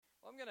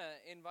going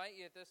to invite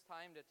you at this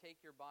time to take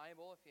your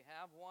Bible. If you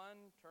have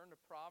one, turn to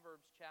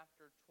Proverbs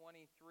chapter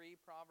 23,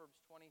 Proverbs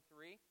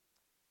 23.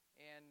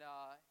 And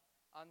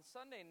on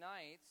Sunday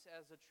nights,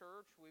 as a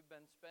church, we've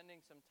been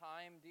spending some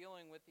time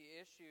dealing with the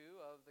issue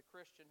of the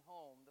Christian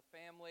home, the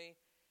family,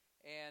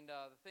 and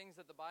the things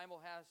that the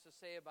Bible has to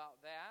say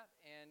about that.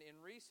 And in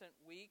recent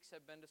weeks,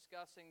 have been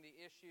discussing the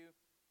issue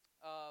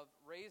of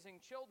raising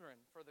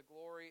children for the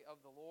glory of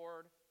the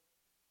Lord.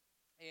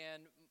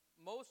 And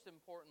most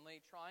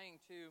importantly, trying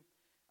to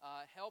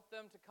help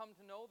them to come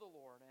to know the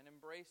Lord and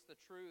embrace the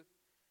truth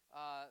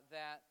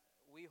that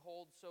we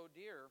hold so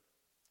dear.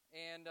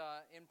 And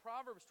in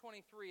Proverbs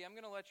 23, I'm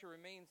going to let you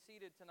remain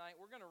seated tonight.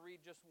 We're going to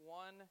read just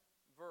one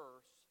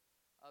verse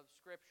of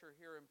Scripture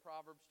here in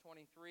Proverbs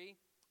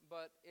 23,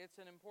 but it's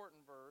an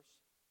important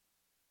verse.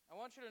 I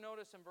want you to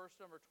notice in verse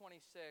number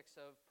 26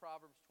 of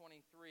Proverbs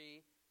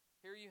 23,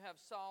 here you have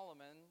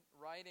Solomon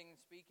writing and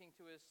speaking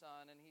to his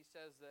son, and he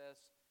says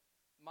this,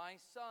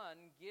 "My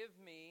son, give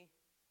me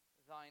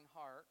thine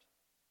heart,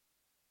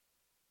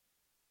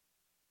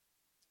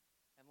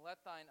 and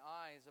let thine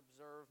eyes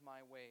observe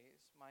my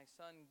ways. My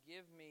son,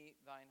 give me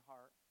thine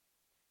heart."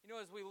 You know,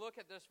 as we look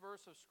at this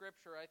verse of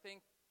Scripture, I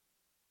think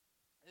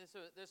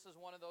this is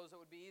one of those that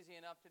would be easy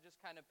enough to just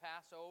kind of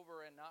pass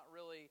over and not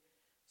really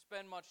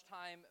spend much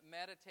time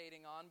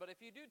meditating on. But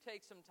if you do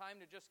take some time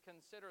to just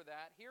consider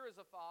that, here is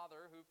a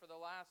father who for the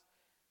last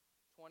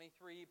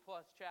 23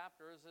 plus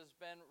chapters has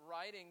been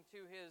writing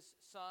to his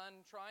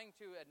son, trying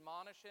to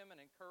admonish him and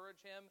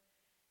encourage him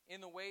in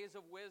the ways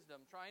of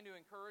wisdom, trying to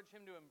encourage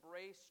him to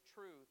embrace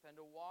truth and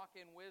to walk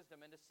in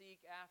wisdom and to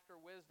seek after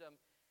wisdom.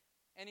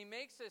 And he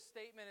makes this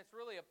statement, it's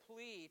really a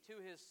plea to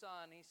his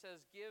son. He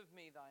says, "Give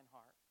me thine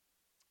heart."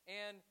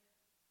 And,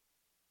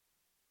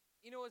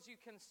 you know, as you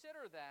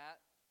consider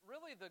that,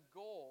 really the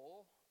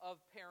goal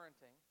of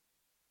parenting,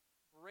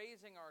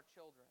 raising our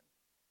children,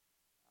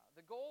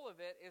 the goal of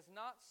it is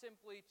not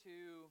simply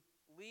to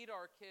lead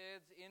our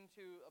kids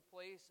into a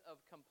place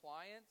of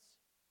compliance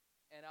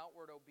and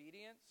outward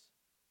obedience,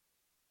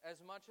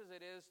 as much as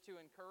it is to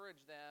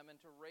encourage them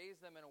and to raise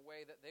them in a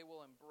way that they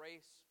will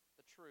embrace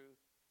the truth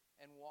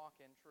and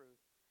walk in truth.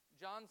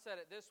 John said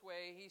it this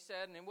way. He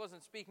said, and he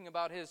wasn't speaking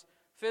about his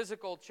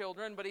physical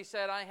children, but he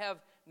said, "I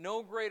have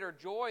no greater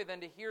joy than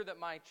to hear that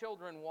my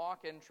children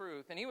walk in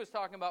truth." And he was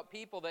talking about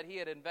people that he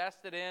had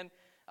invested in,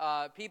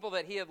 people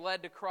that he had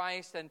led to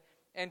Christ,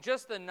 and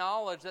just the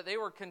knowledge that they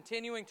were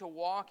continuing to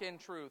walk in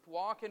truth,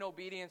 walk in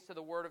obedience to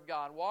the Word of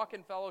God, walk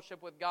in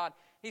fellowship with God.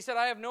 He said,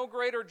 "I have no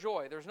greater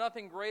joy. There's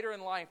nothing greater in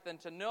life than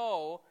to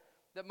know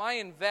that my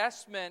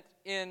investment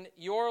in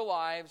your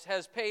lives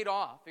has paid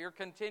off. You're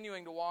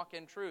continuing to walk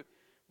in truth."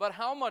 But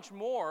how much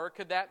more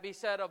could that be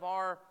said of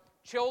our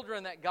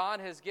children that God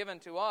has given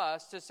to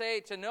us,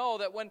 to know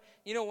that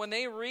when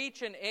they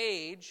reach an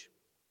age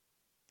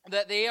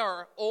that they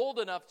are old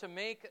enough to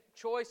make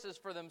choices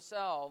for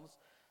themselves,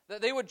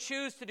 that they would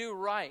choose to do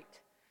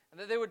right, and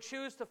that they would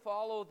choose to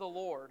follow the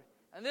Lord.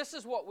 And this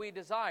is what we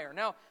desire.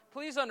 Now,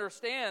 please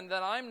understand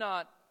that I'm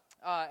not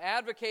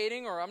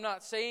advocating, or I'm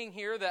not saying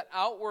here that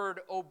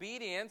outward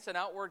obedience and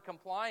outward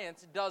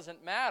compliance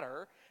doesn't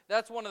matter.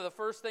 That's one of the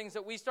first things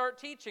that we start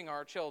teaching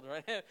our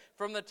children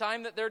from the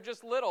time that they're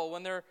just little,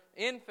 when they're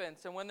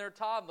infants and when they're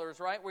toddlers,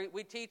 right?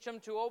 We teach them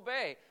to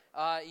obey.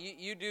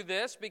 You do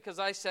this because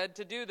I said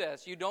to do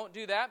this. You don't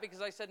do that because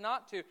I said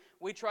not to.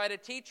 We try to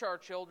teach our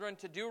children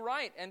to do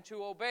right and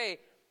to obey.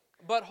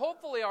 But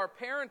hopefully our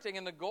parenting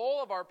and the goal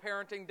of our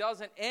parenting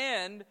doesn't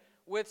end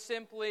with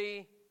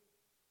simply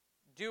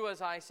do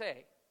as I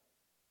say.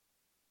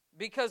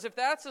 Because if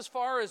that's as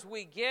far as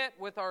we get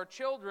with our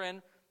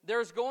children,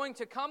 there's going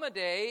to come a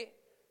day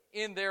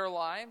in their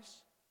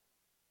lives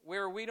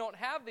where we don't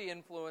have the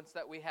influence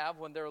that we have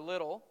when they're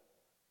little,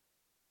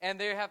 and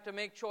they have to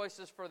make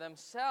choices for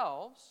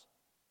themselves,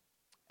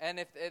 and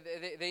if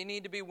they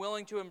need to be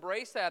willing to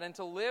embrace that and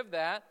to live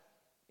that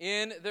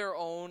in their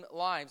own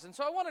lives. And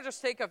so I want to just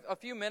take a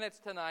few minutes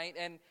tonight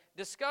and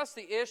discuss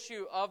the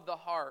issue of the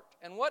heart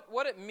and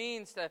what it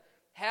means to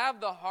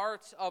have the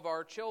hearts of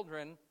our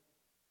children.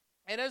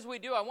 And as we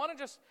do, I want to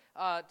just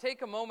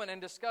take a moment and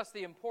discuss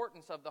the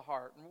importance of the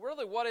heart. And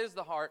really, what is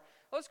the heart?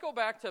 Let's go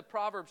back to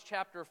Proverbs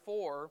chapter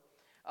 4.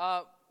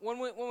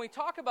 When we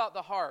talk about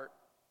the heart,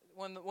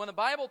 when the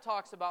Bible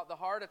talks about the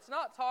heart, it's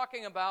not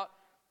talking about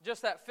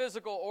just that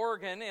physical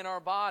organ in our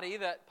body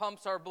that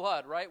pumps our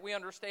blood, right? We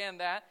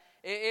understand that.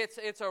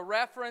 It's a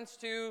reference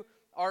to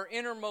our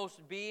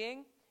innermost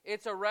being.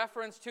 It's a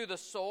reference to the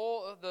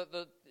soul,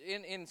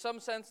 in some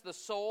sense, the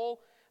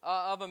soul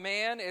of a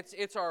man.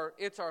 It's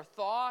our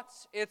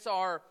thoughts. It's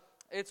our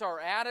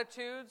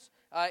attitudes.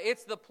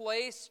 It's the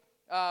place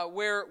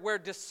where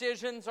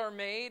decisions are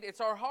made.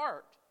 It's our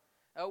heart.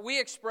 We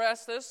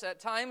express this at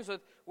times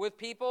with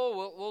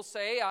people. We'll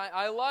say,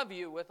 I love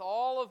you with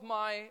all of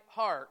my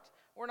heart.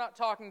 We're not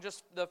talking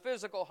just the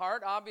physical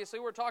heart. Obviously,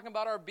 we're talking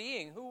about our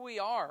being, who we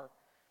are.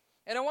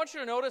 And I want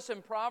you to notice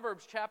in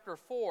Proverbs chapter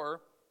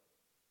 4,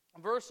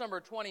 verse number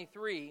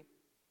 23,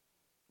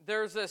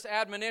 there's this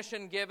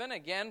admonition given,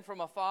 again,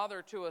 from a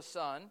father to a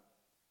son.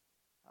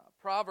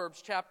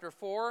 Proverbs chapter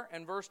 4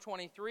 and verse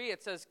 23,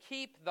 it says,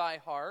 "Keep thy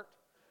heart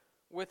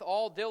with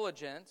all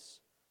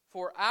diligence,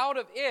 for out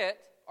of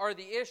it are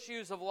the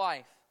issues of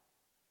life."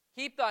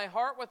 Keep thy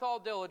heart with all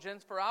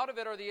diligence, for out of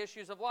it are the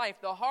issues of life.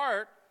 The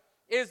heart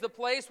is the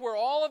place where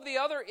all of the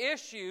other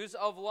issues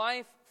of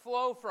life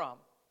flow from.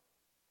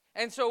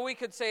 And so we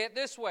could say it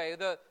this way,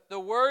 the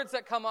words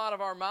that come out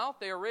of our mouth,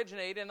 they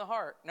originate in the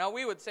heart. Now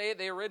we would say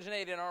they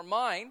originate in our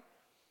mind.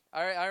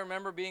 I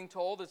remember being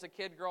told as a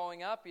kid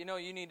growing up, you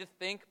need to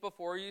think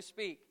before you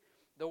speak.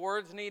 The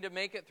words need to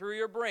make it through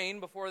your brain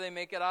before they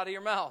make it out of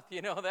your mouth,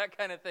 that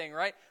kind of thing,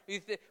 right?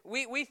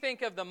 We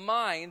think of the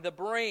mind, the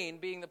brain,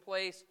 being the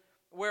place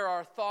where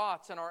our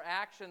thoughts and our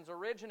actions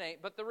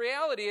originate. But the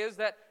reality is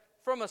that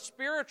from a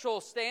spiritual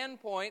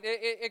standpoint,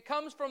 it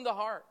comes from the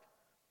heart.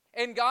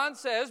 And God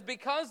says,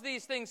 because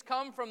these things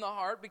come from the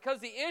heart, because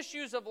the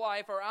issues of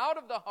life are out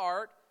of the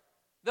heart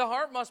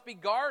must be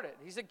guarded.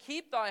 He said,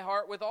 "Keep thy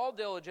heart with all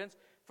diligence,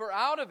 for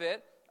out of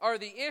it are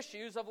the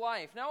issues of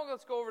life." Now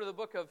let's go over to the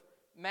book of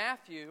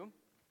Matthew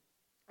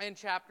in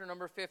chapter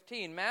number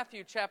 15.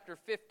 Matthew chapter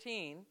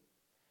 15.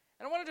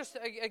 And I want to just,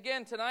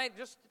 again, tonight,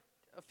 just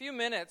a few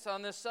minutes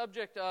on this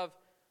subject of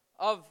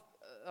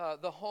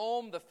the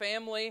home, the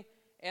family.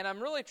 And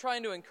I'm really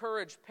trying to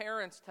encourage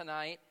parents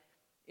tonight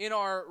in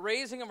our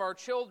raising of our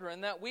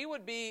children that we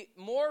would be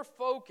more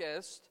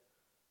focused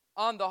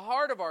on the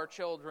heart of our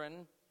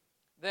children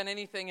than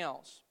anything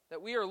else.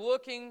 That we are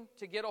looking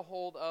to get a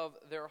hold of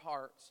their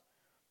hearts.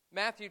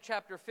 Matthew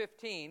chapter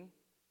 15,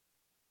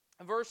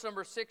 verse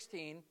number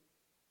 16.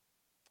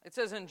 It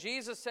says, "And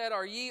Jesus said,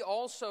 Are ye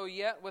also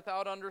yet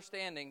without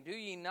understanding?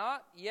 Do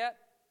not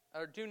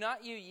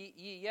ye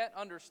yet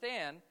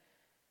understand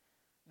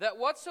that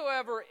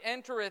whatsoever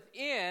entereth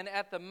in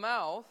at the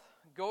mouth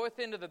goeth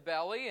into the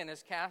belly and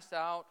is cast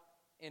out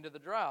into the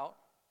drought?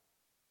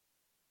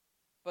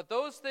 But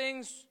those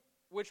things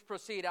which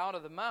proceed out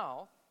of the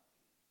mouth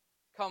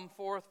come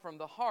forth from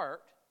the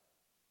heart,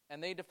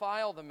 and they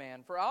defile the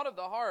man. For out of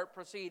the heart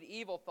proceed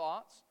evil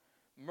thoughts,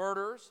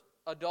 murders,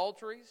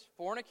 adulteries,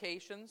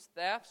 fornications,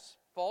 thefts,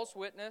 false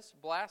witness,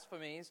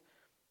 blasphemies.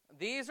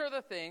 These are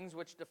the things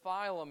which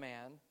defile a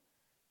man,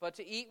 but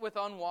to eat with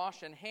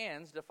unwashed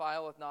hands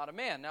defileth not a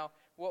man." Now,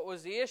 what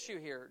was the issue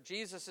here?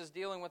 Jesus is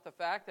dealing with the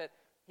fact that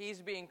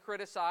he's being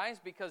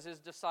criticized because his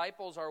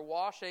disciples are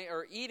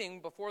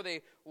eating before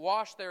they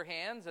wash their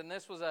hands, and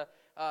this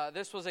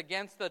was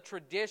against the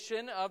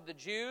tradition of the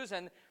Jews.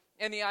 And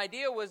the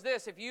idea was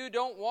this: if you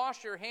don't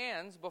wash your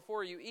hands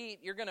before you eat,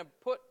 you're going to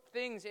put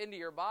things into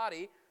your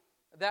body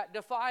that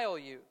defile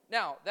you.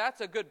 Now, that's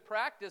a good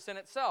practice in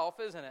itself,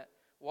 isn't it?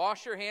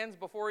 Wash your hands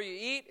before you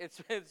eat.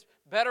 It's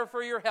better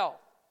for your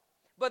health.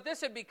 But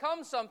this had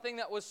become something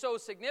that was so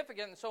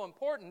significant and so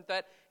important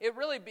that it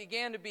really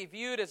began to be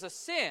viewed as a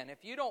sin.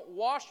 If you don't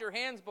wash your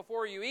hands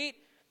before you eat,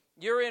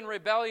 you're in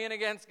rebellion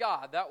against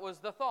God. That was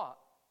the thought.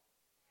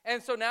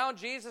 And so now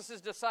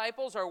Jesus'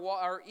 disciples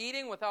are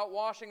eating without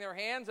washing their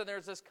hands, and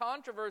there's this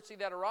controversy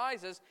that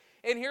arises.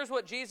 And here's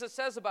what Jesus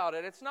says about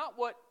it. It's not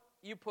what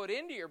you put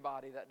into your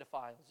body that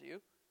defiles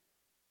you,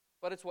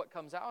 but it's what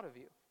comes out of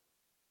you.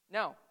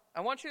 Now,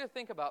 I want you to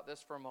think about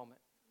this for a moment.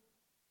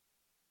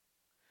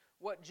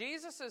 What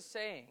Jesus is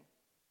saying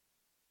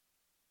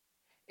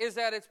is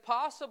that it's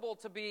possible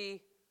to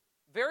be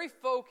very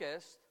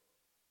focused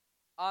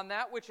on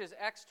that which is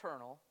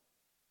external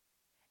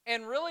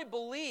and really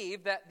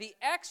believe that the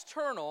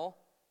external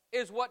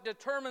is what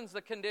determines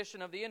the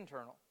condition of the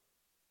internal.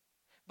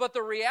 But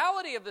the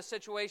reality of the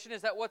situation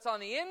is that what's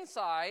on the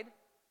inside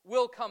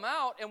will come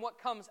out, and what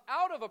comes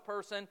out of a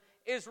person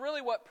is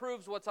really what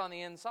proves what's on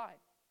the inside.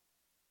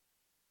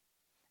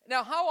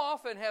 Now, how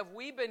often have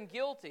we been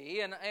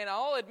guilty, and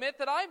I'll admit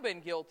that I've been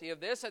guilty of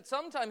this, at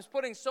sometimes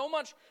putting so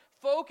much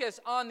focus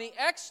on the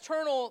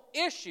external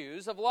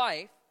issues of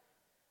life,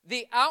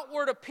 the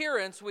outward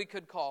appearance, we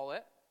could call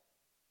it,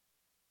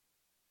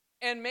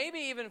 and maybe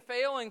even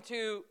failing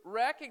to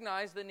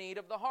recognize the need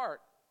of the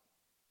heart,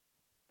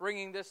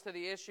 bringing this to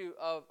the issue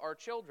of our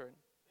children.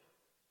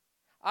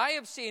 I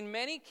have seen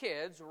many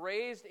kids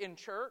raised in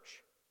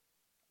church,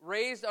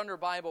 raised under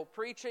Bible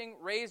preaching,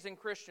 raised in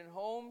Christian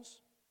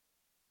homes,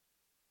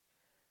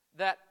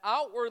 that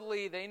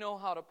outwardly they know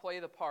how to play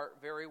the part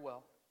very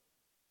well.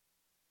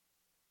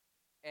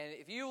 And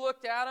if you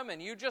looked at them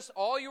and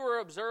all you were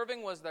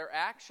observing was their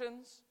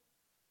actions,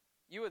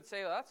 you would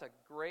say, well, that's a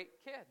great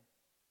kid.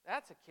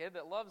 That's a kid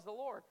that loves the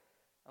Lord.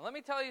 And let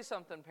me tell you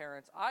something,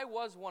 parents. I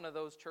was one of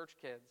those church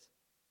kids.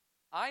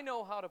 I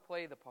know how to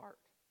play the part.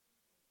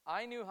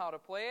 I knew how to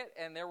play it,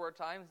 and there were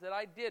times that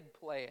I did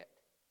play it.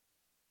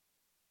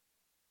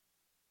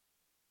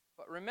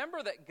 But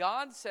remember that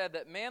God said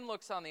that man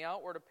looks on the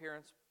outward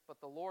appearance, but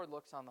the Lord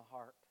looks on the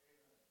heart.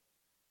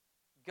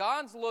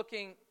 God's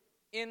looking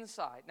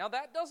inside. Now,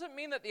 that doesn't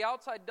mean that the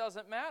outside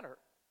doesn't matter,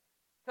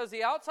 because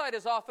the outside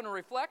is often a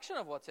reflection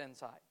of what's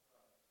inside.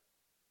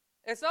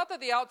 It's not that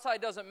the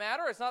outside doesn't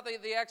matter. It's not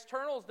that the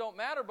externals don't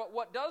matter, but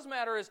what does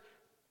matter is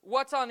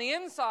what's on the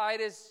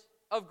inside is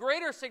of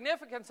greater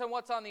significance than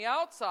what's on the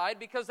outside,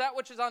 because that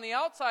which is on the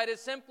outside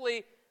is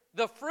simply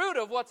the fruit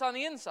of what's on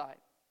the inside.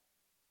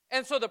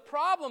 And so the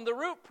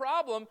root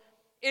problem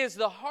is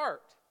the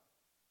heart.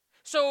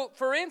 So,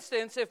 for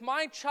instance, if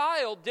my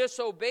child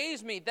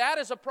disobeys me, that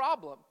is a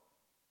problem.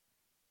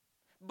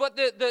 But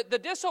the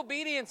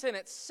disobedience in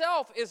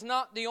itself is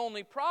not the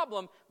only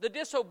problem. The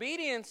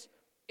disobedience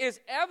is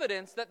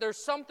evidence that there's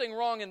something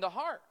wrong in the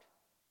heart.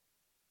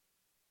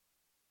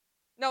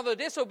 Now, the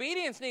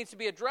disobedience needs to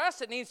be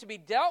addressed. It needs to be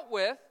dealt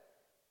with,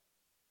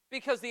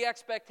 because the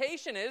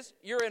expectation is,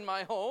 you're in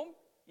my home,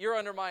 you're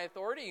under my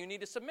authority, you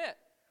need to submit.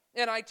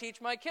 And I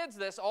teach my kids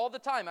this all the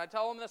time. I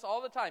tell them this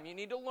all the time. You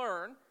need to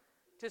learn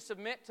to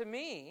submit to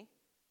me,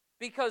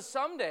 because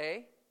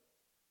someday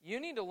you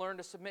need to learn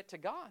to submit to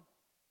God.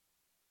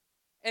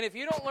 And if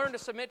you don't learn to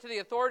submit to the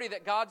authority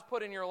that God's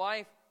put in your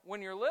life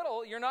when you're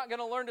little, you're not going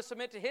to learn to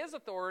submit to His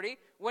authority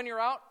when you're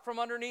out from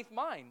underneath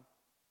mine.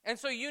 And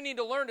so you need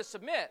to learn to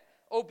submit.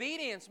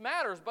 Obedience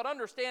matters, but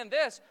understand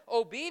this: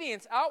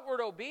 obedience, outward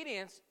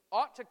obedience,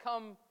 ought to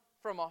come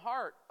from a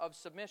heart of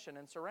submission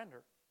and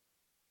surrender.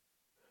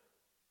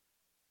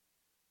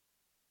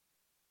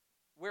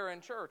 We're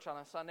in church on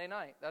a Sunday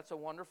night. That's a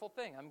wonderful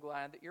thing. I'm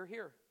glad that you're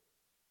here.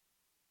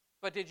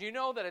 But did you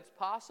know that it's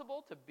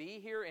possible to be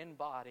here in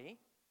body,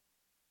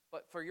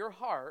 but for your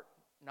heart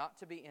not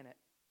to be in it?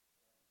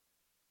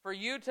 For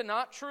you to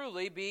not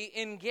truly be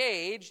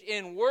engaged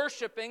in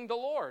worshiping the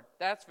Lord.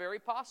 That's very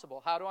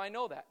possible. How do I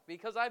know that?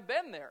 Because I've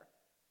been there.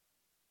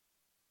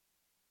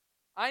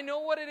 I know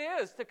what it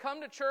is to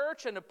come to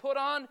church and to put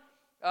on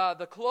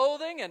the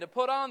clothing and to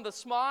put on the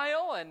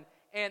smile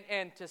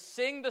and to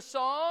sing the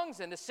songs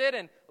and to sit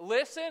and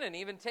listen and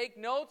even take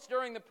notes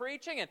during the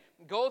preaching and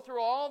go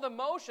through all the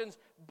motions,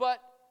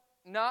 but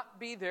not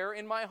be there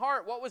in my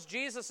heart. What was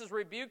Jesus'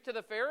 rebuke to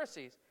the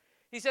Pharisees?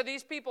 He said,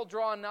 these people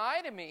draw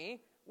nigh to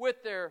me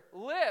with their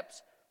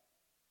lips,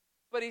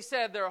 but he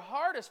said, their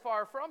heart is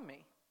far from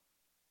me.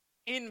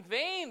 In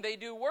vain they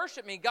do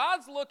worship me.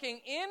 God's looking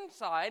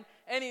inside,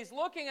 and He's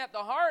looking at the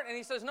heart, and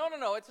He says, no,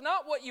 it's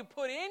not what you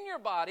put in your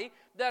body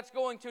that's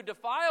going to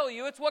defile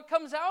you, it's what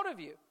comes out of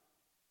you.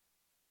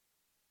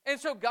 And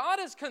so God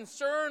is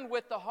concerned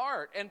with the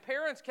heart. And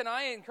parents, can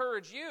I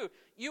encourage you,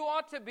 you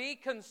ought to be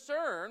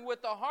concerned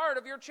with the heart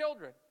of your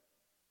children.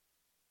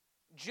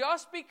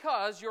 Just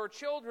because your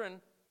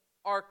children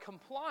are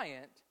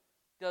compliant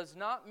does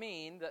not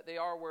mean that they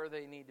are where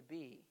they need to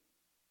be.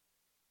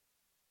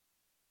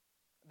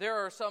 There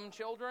are some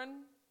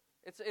children,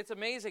 it's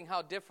amazing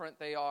how different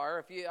they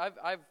are.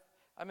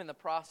 I'm in the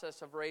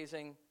process of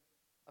raising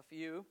a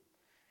few,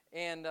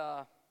 and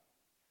the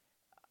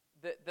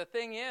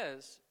thing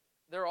is,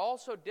 they're all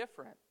so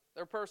different.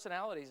 Their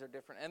personalities are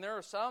different. And there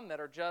are some that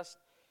are just,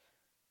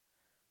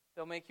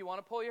 they'll make you want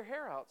to pull your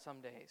hair out some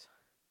days.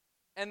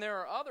 And there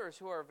are others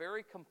who are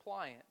very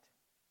compliant.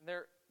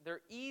 They're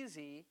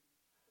easy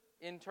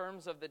in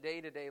terms of the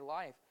day-to-day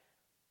life.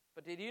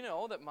 But did you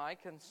know that my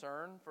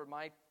concern for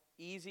my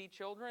easy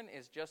children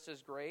is just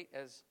as great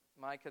as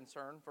my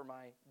concern for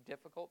my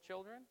difficult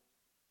children?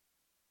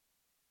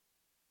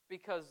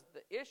 Because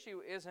the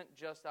issue isn't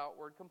just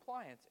outward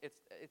compliance.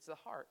 It's the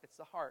heart. It's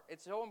the heart.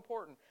 It's so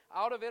important.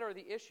 Out of it are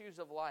the issues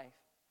of life.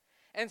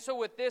 And so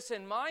with this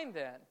in mind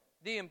then,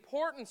 the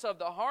importance of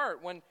the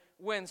heart,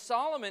 when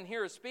Solomon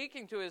here is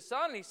speaking to his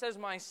son, he says,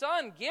 my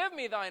son, give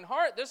me thine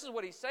heart. This is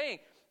what he's saying.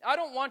 I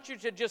don't want you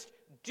to just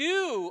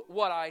do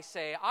what I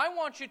say. I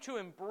want you to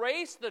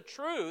embrace the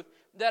truth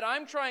that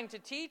I'm trying to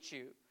teach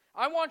you.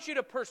 I want you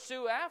to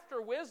pursue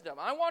after wisdom.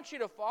 I want you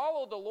to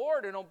follow the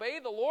Lord and obey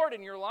the Lord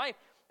in your life.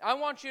 I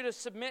want you to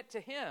submit to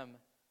Him.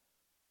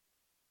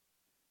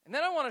 And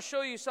then I want to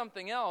show you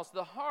something else.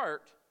 The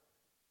heart,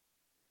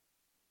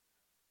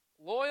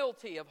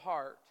 loyalty of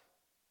heart,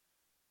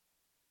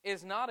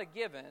 is not a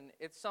given.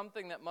 It's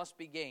something that must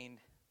be gained.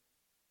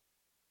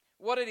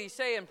 What did he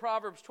say in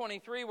Proverbs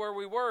 23 where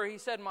we were? He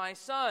said, my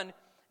son,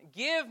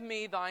 give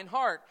me thine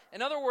heart.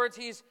 In other words,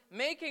 he's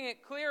making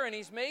it clear and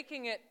he's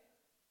making it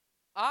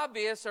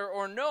obvious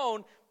or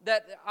known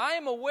that I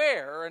am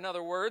aware, in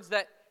other words,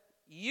 that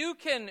you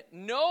can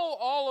know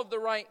all of the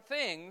right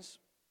things,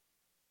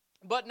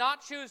 but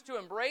not choose to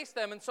embrace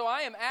them. And so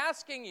I am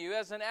asking you,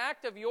 as an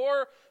act of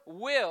your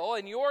will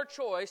and your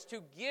choice,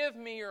 to give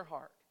me your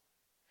heart.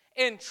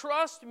 And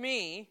trust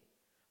me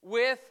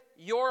with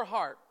your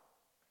heart.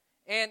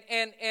 And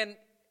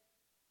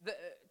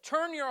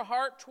turn your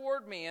heart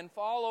toward me and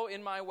follow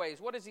in my ways.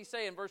 What does he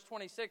say in verse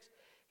 26?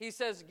 He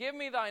says, give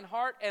me thine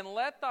heart and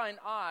let thine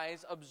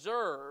eyes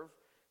observe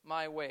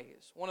my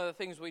ways. One of the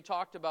things we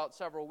talked about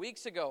several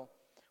weeks ago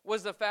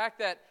was the fact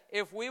that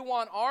if we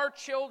want our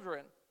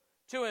children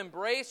to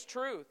embrace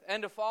truth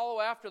and to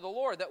follow after the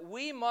Lord, that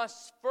we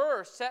must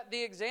first set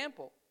the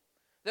example.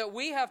 That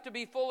we have to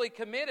be fully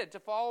committed to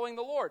following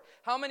the Lord.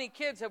 How many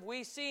kids have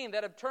we seen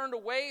that have turned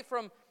away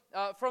from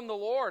the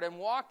Lord and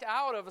walked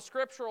out of a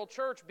scriptural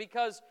church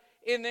because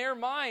in their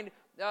mind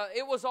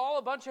it was all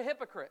a bunch of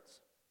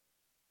hypocrites?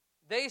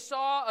 They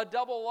saw a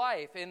double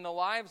life in the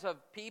lives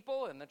of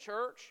people in the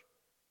church,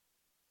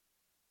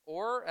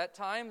 or at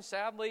times,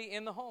 sadly,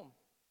 in the home.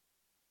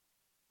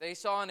 They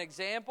saw an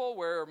example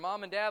where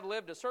mom and dad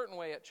lived a certain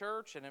way at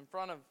church and in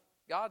front of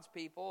God's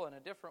people and a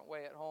different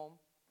way at home.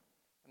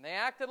 And they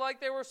acted like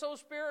they were so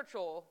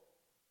spiritual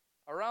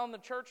around the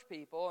church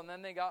people, and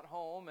then they got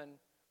home and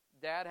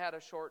dad had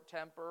a short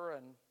temper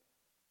and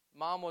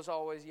mom was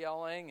always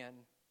yelling, and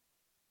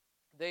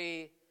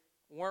they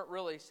weren't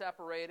really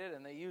separated,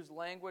 and they used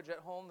language at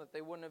home that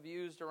they wouldn't have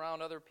used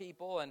around other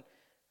people, and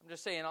I'm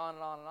just saying on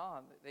and on and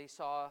on. They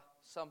saw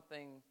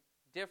something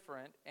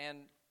different, and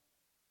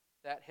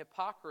that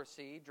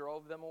hypocrisy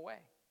drove them away.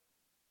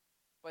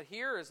 But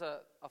here is a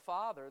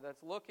father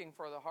that's looking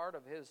for the heart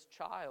of his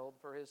child,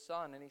 for his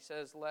son, and he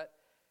says,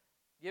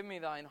 give me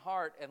thine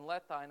heart and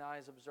let thine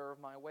eyes observe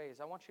my ways.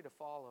 I want you to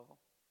follow.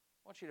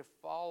 I want you to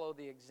follow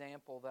the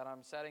example that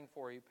I'm setting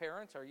for you.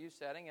 Parents, are you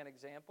setting an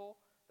example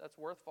that's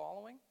worth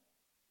following?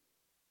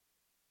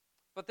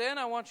 But then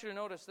I want you to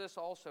notice this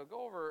also.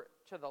 Go over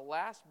to the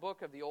last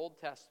book of the Old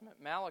Testament,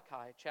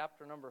 Malachi,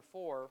 chapter number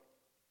 4,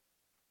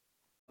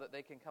 that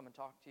they can come and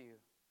talk to you,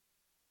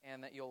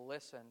 and that you'll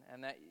listen,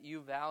 and that you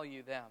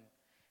value them,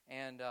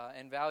 and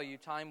value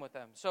time with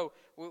them. So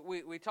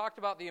we talked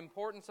about the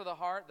importance of the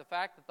heart, the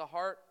fact that the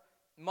heart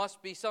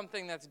must be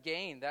something that's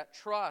gained. That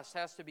trust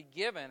has to be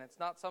given. It's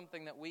not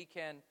something that we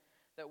can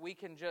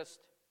just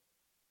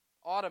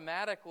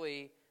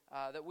automatically,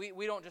 that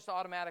we don't just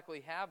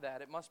automatically have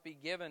that. It must be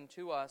given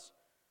to us.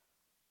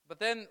 But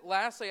then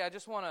lastly, I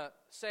just want to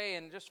say,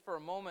 and just for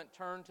a moment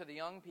turn to the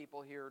young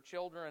people here,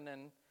 children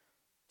and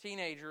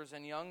teenagers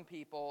and young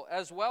people,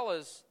 as well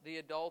as the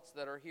adults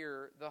that are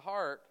here. The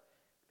heart,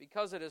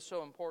 because it is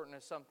so important,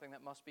 is something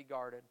that must be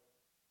guarded.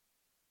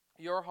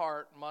 Your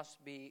heart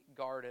must be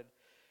guarded.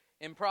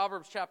 In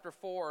Proverbs chapter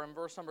 4 and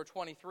verse number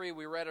 23,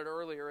 we read it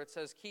earlier, it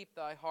says, keep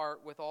thy heart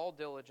with all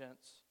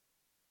diligence,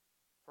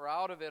 for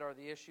out of it are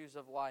the issues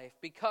of life.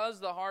 Because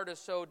the heart is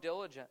so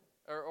diligent,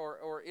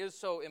 or is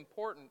so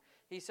important,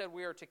 he said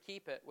we are to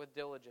keep it with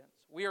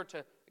diligence. We are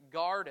to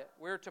guard it.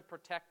 We are to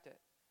protect it.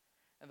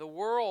 And the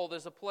world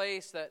is a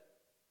place that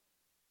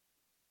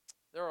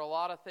there are a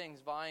lot of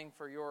things vying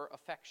for your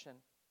affection.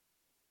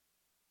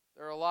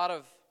 There are a lot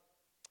of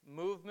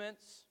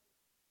movements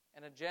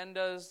and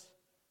agendas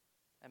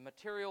and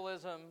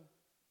materialism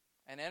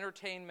and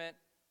entertainment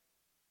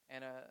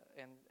and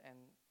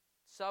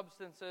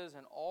substances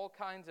and all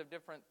kinds of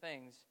different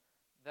things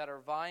that are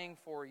vying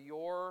for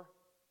your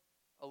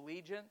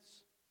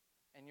allegiance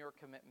and your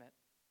commitment.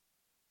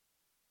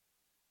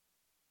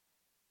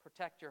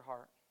 Protect your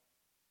heart.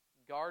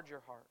 Guard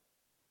your heart,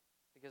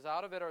 because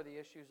out of it are the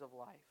issues of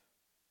life.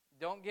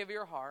 Don't give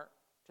your heart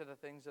to the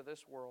things of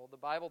this world. The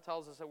Bible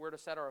tells us that we're to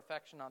set our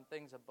affection on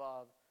things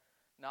above,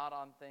 not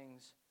on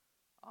things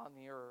on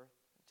the earth.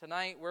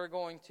 Tonight we're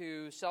going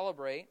to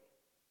celebrate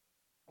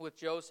with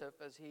Joseph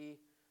as he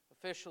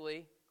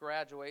officially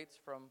graduates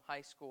from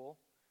high school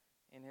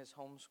in his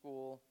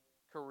homeschool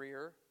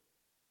career.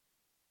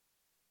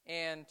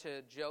 And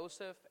to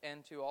Joseph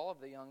and to all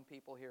of the young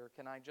people here,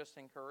 can I just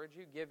encourage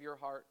you, give your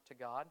heart to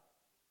God.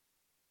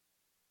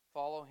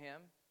 Follow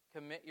Him.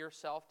 Commit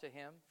yourself to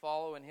Him.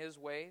 Follow in His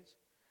ways.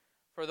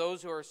 For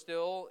those who are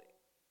still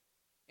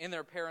in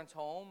their parents'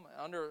 home,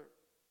 under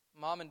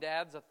mom and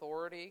dad's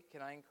authority,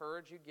 can I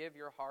encourage you, give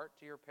your heart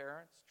to your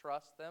parents.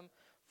 Trust them.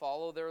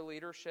 Follow their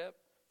leadership.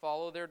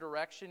 Follow their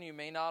direction. You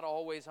may not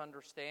always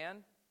understand,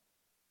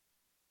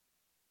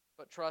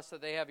 but trust that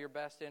they have your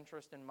best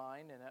interest in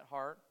mind and at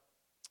heart,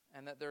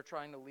 and that they're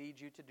trying to lead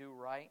you to do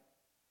right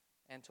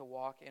and to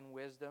walk in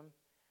wisdom.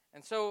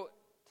 And so,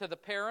 to the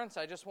parents,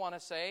 I just want to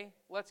say,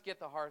 let's get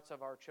the hearts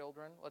of our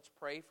children. Let's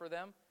pray for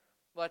them.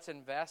 Let's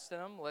invest in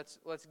them. Let's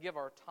give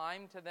our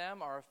time to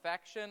them, our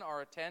affection,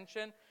 our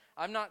attention.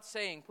 I'm not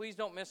saying, please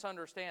don't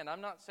misunderstand, I'm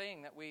not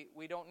saying that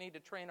we don't need to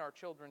train our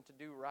children to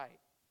do right.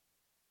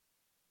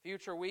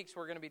 Future weeks,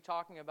 we're going to be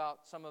talking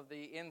about some of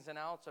the ins and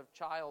outs of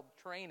child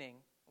training,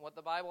 what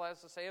the Bible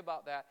has to say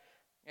about that.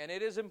 And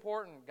it is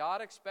important.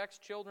 God expects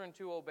children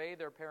to obey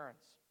their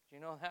parents. Do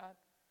you know that?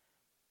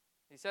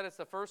 He said it's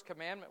the first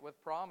commandment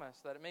with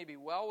promise, that it may be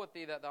well with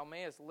thee, that thou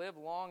mayest live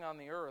long on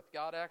the earth.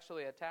 God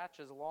actually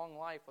attaches long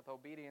life with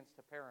obedience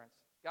to parents.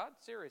 God's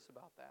serious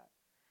about that.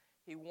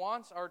 He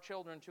wants our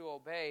children to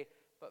obey,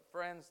 but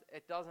friends,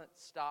 it doesn't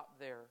stop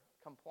there.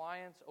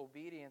 Compliance,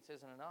 obedience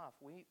isn't enough.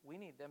 We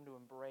need them to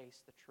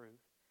embrace the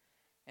truth.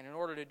 And in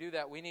order to do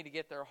that, we need to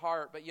get their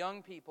heart. But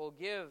young people,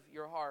 give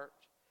your heart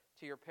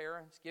to your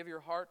parents. Give your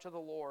heart to the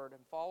Lord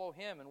and follow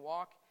Him and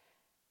walk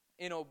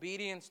in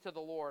obedience to the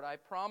Lord. I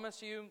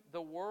promise you,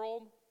 the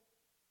world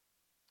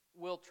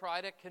will try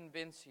to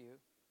convince you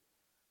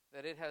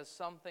that it has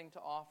something to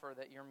offer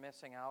that you're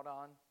missing out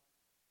on.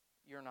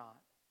 You're not.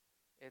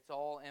 It's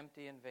all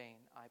empty and vain,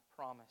 I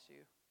promise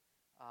you.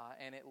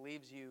 And it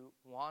leaves you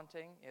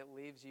wanting. It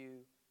leaves you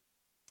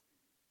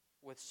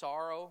with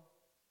sorrow.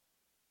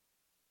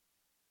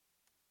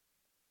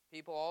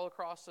 People all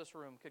across this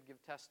room could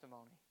give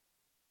testimony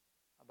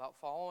about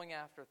following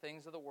after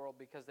things of the world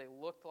because they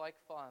looked like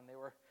fun. They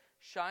were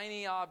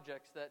shiny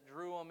objects that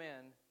drew them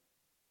in,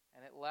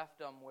 and it left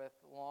them with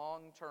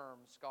long-term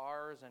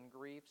scars and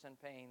griefs and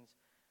pains.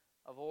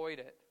 Avoid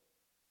it.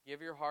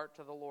 Give your heart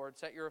to the Lord.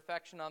 Set your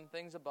affection on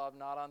things above,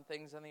 not on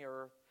things in the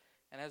earth.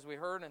 And as we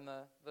heard in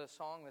the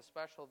song, the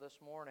special this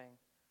morning,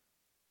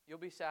 you'll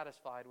be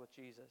satisfied with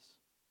Jesus.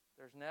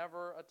 There's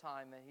never a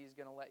time that He's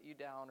going to let you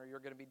down or you're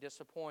going to be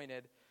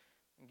disappointed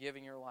in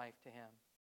giving your life to Him.